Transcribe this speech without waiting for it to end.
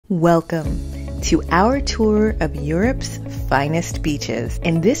Welcome to our tour of Europe's finest beaches.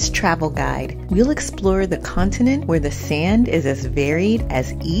 In this travel guide, we'll explore the continent where the sand is as varied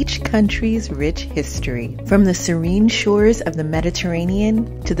as each country's rich history. From the serene shores of the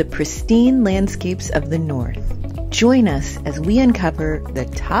Mediterranean to the pristine landscapes of the north. Join us as we uncover the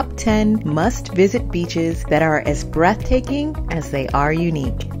top 10 must-visit beaches that are as breathtaking as they are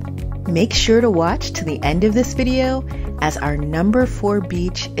unique. Make sure to watch to the end of this video, as our number 4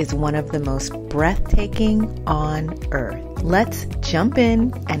 beach is one of the most breathtaking on earth. Let's jump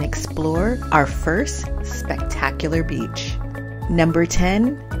in and explore our first spectacular beach. Number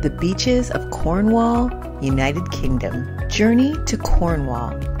 10, the beaches of Cornwall, United Kingdom. Journey to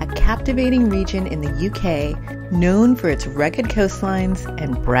Cornwall, a captivating region in the UK known for its rugged coastlines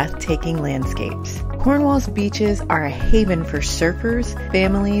and breathtaking landscapes. Cornwall's beaches are a haven for surfers,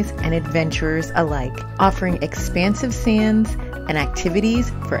 families, and adventurers alike, offering expansive sands and activities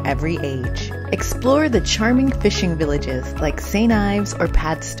for every age. Explore the charming fishing villages like St. Ives or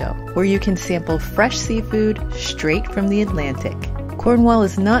Padstow, where you can sample fresh seafood straight from the Atlantic. Cornwall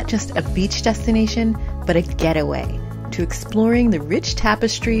is not just a beach destination, but a getaway to exploring the rich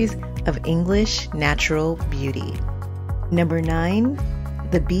tapestries of English natural beauty. Number 9.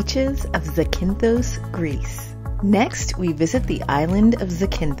 The beaches of Zakynthos, Greece. Next, we visit the island of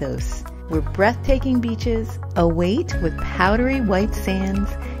Zakynthos, where breathtaking beaches await with powdery white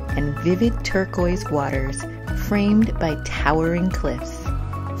sands and vivid turquoise waters framed by towering cliffs.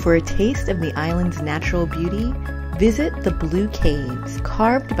 For a taste of the island's natural beauty, visit the Blue Caves,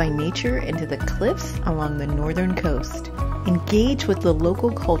 carved by nature into the cliffs along the northern coast. Engage with the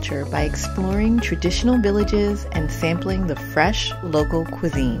local culture by exploring traditional villages and sampling the fresh local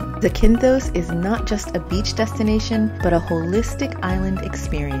cuisine. Zakynthos is not just a beach destination, but a holistic island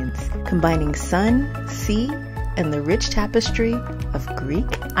experience, combining sun, sea, and the rich tapestry of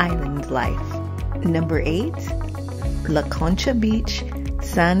Greek island life. Number 8. La Concha Beach,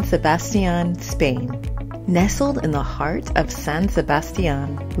 San Sebastian, Spain. Nestled in the heart of San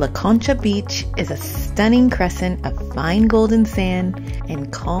Sebastian, La Concha Beach is a stunning crescent of fine golden sand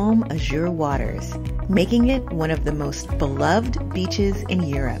and calm azure waters, making it one of the most beloved beaches in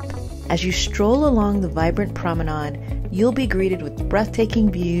Europe. As you stroll along the vibrant promenade, you'll be greeted with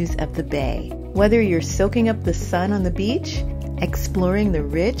breathtaking views of the bay. Whether you're soaking up the sun on the beach, exploring the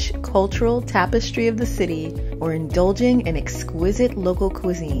rich cultural tapestry of the city, or indulging in exquisite local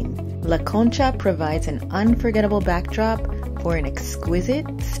cuisine, La Concha provides an unforgettable backdrop for an exquisite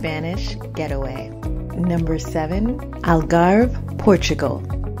Spanish getaway. Number 7. Algarve, Portugal.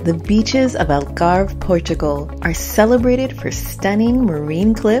 The beaches of Algarve, Portugal are celebrated for stunning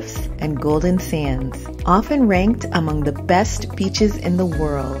marine cliffs and golden sands. Often ranked among the best beaches in the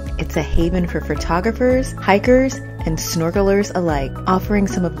world, it's a haven for photographers, hikers, and snorkelers alike, offering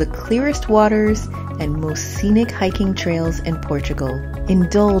some of the clearest waters and most scenic hiking trails in Portugal.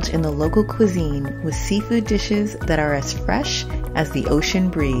 Indulge in the local cuisine with seafood dishes that are as fresh as the ocean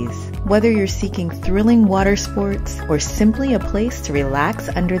breeze. Whether you're seeking thrilling water sports or simply a place to relax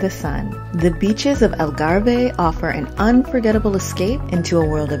under the sun, the beaches of Algarve offer an unforgettable escape into a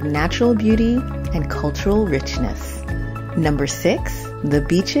world of natural beauty and cultural richness. Number 6. The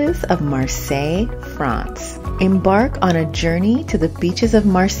beaches of Marseille, France. Embark on a journey to the beaches of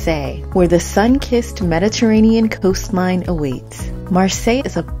Marseille, where the sun-kissed Mediterranean coastline awaits. Marseille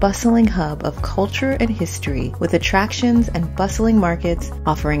is a bustling hub of culture and history, with attractions and bustling markets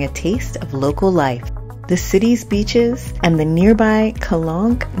offering a taste of local life. The city's beaches and the nearby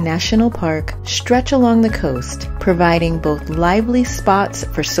Calanque National Park stretch along the coast, providing both lively spots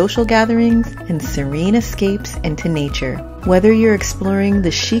for social gatherings and serene escapes into nature. Whether you're exploring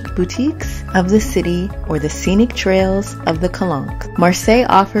the chic boutiques of the city or the scenic trails of the Calanque, Marseille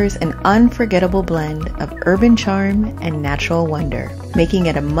offers an unforgettable blend of urban charm and natural wonder, making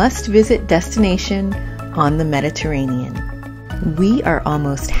it a must-visit destination on the Mediterranean. We are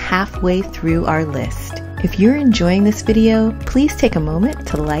almost halfway through our list. If you're enjoying this video, please take a moment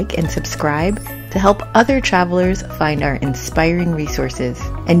to like and subscribe to help other travelers find our inspiring resources.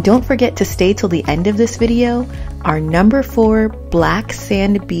 And don't forget to stay till the end of this video. Our number 4 black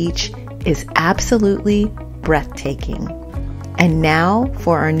sand beach is absolutely breathtaking. And now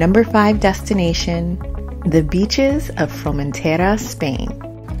for our number 5 destination, the beaches of Formentera, Spain.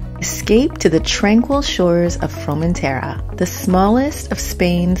 Escape to the tranquil shores of Formentera, the smallest of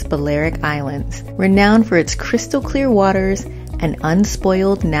Spain's Balearic Islands, renowned for its crystal clear waters and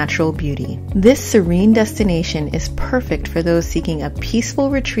unspoiled natural beauty. This serene destination is perfect for those seeking a peaceful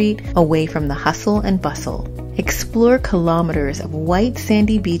retreat away from the hustle and bustle. Explore kilometers of white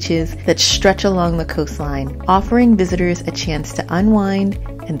sandy beaches that stretch along the coastline, offering visitors a chance to unwind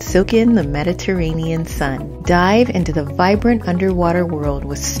and soak in the Mediterranean sun. Dive into the vibrant underwater world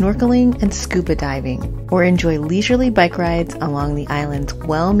with snorkeling and scuba diving, or enjoy leisurely bike rides along the island's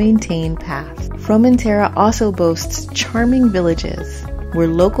well-maintained paths. Formentera also boasts charming villages, where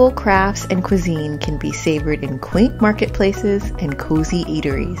local crafts and cuisine can be savored in quaint marketplaces and cozy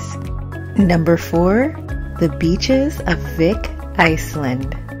eateries. Number 4. The beaches of Vik,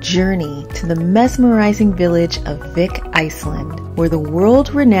 Iceland. Journey to the mesmerizing village of Vik, Iceland, where the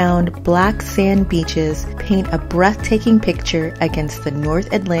world-renowned black sand beaches paint a breathtaking picture against the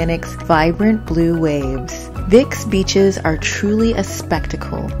North Atlantic's vibrant blue waves. Vik's beaches are truly a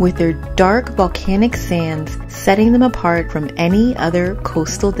spectacle, with their dark volcanic sands setting them apart from any other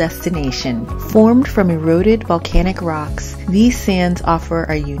coastal destination. Formed from eroded volcanic rocks, these sands offer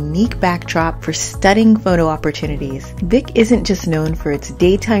a unique backdrop for stunning photo opportunities. Vik isn't just known for its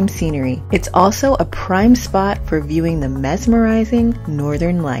daytime scenery, it's also a prime spot for viewing the mesmerizing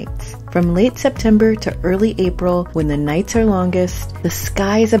northern lights. From late September to early April, when the nights are longest, the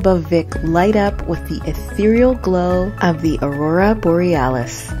skies above Vik light up with the ethereal glow of the aurora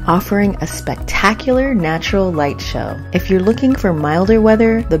borealis, offering a spectacular natural light show. If you're looking for milder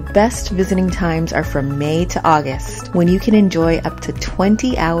weather, the best visiting times are from May to August, when you can enjoy up to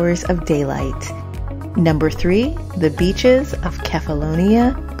 20 hours of daylight. Number 3. The beaches of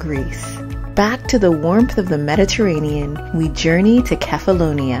Kefalonia, Greece. Back to the warmth of the Mediterranean, we journey to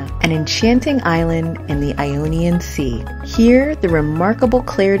Kefalonia, an enchanting island in the Ionian Sea. Here, the remarkable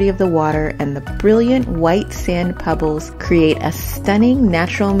clarity of the water and the brilliant white sand pebbles create a stunning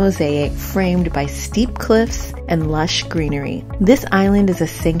natural mosaic framed by steep cliffs and lush greenery. This island is a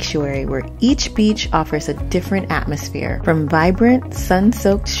sanctuary where each beach offers a different atmosphere, from vibrant,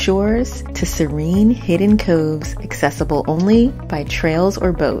 sun-soaked shores to serene, hidden coves accessible only by trails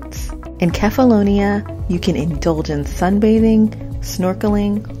or boats. In Kefalonia, you can indulge in sunbathing,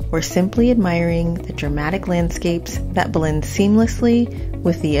 snorkeling, or simply admiring the dramatic landscapes that blend seamlessly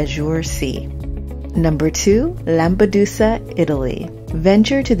with the azure sea. Number 2. Lampedusa, Italy.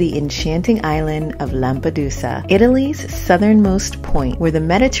 Venture to the enchanting island of Lampedusa, Italy's southernmost point, where the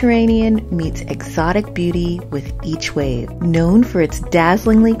Mediterranean meets exotic beauty with each wave. Known for its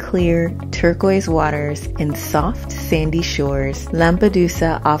dazzlingly clear turquoise waters and soft sandy shores,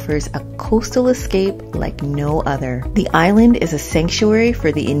 Lampedusa offers a coastal escape like no other. The island is a sanctuary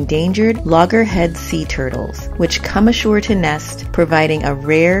for the endangered loggerhead sea turtles, which come ashore to nest, providing a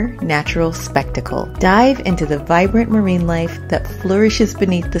rare natural spectacle. Dive into the vibrant marine life that flourishes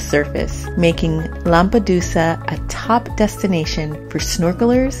beneath the surface, making Lampedusa a top destination for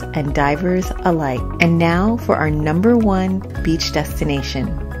snorkelers and divers alike. And now for our number 1 beach destination,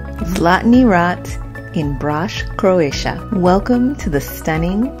 Zlatni Rat in Brač, Croatia. Welcome to the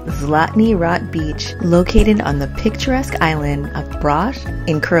stunning Zlatni Rat Beach, located on the picturesque island of Brač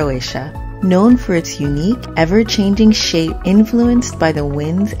in Croatia. Known for its unique, ever-changing shape influenced by the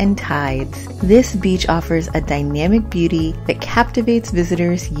winds and tides, this beach offers a dynamic beauty that captivates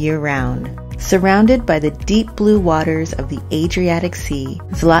visitors year-round. Surrounded by the deep blue waters of the Adriatic Sea,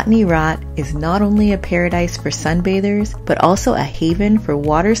 Zlatni Rat is not only a paradise for sunbathers, but also a haven for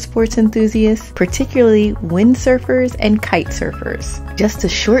water sports enthusiasts, particularly windsurfers and kite surfers. Just a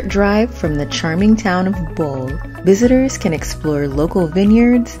short drive from the charming town of Bol, visitors can explore local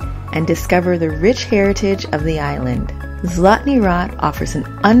vineyards and discover the rich heritage of the island. Zlatni Rat offers an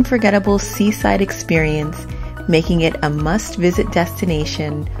unforgettable seaside experience, making it a must-visit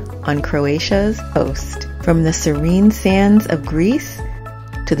destination on Croatia's coast. From the serene sands of Greece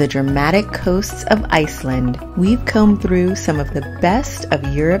to the dramatic coasts of Iceland, we've combed through some of the best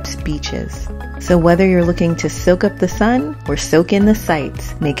of Europe's beaches. So whether you're looking to soak up the sun or soak in the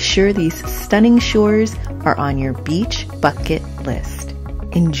sights, make sure these stunning shores are on your beach bucket list.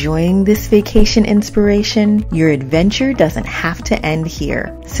 Enjoying this vacation inspiration? Your adventure doesn't have to end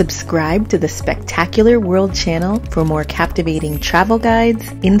here. Subscribe to the Spectacular World channel for more captivating travel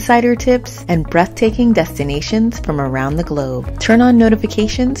guides, insider tips, and breathtaking destinations from around the globe. Turn on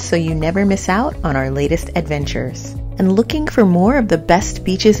notifications so you never miss out on our latest adventures. And looking for more of the best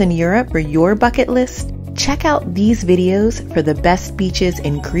beaches in Europe for your bucket list? Check out these videos for the best beaches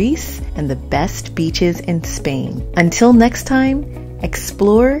in Greece and the best beaches in Spain. Until next time,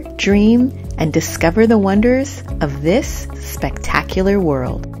 explore, dream, and discover the wonders of this spectacular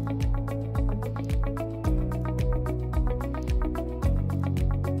world.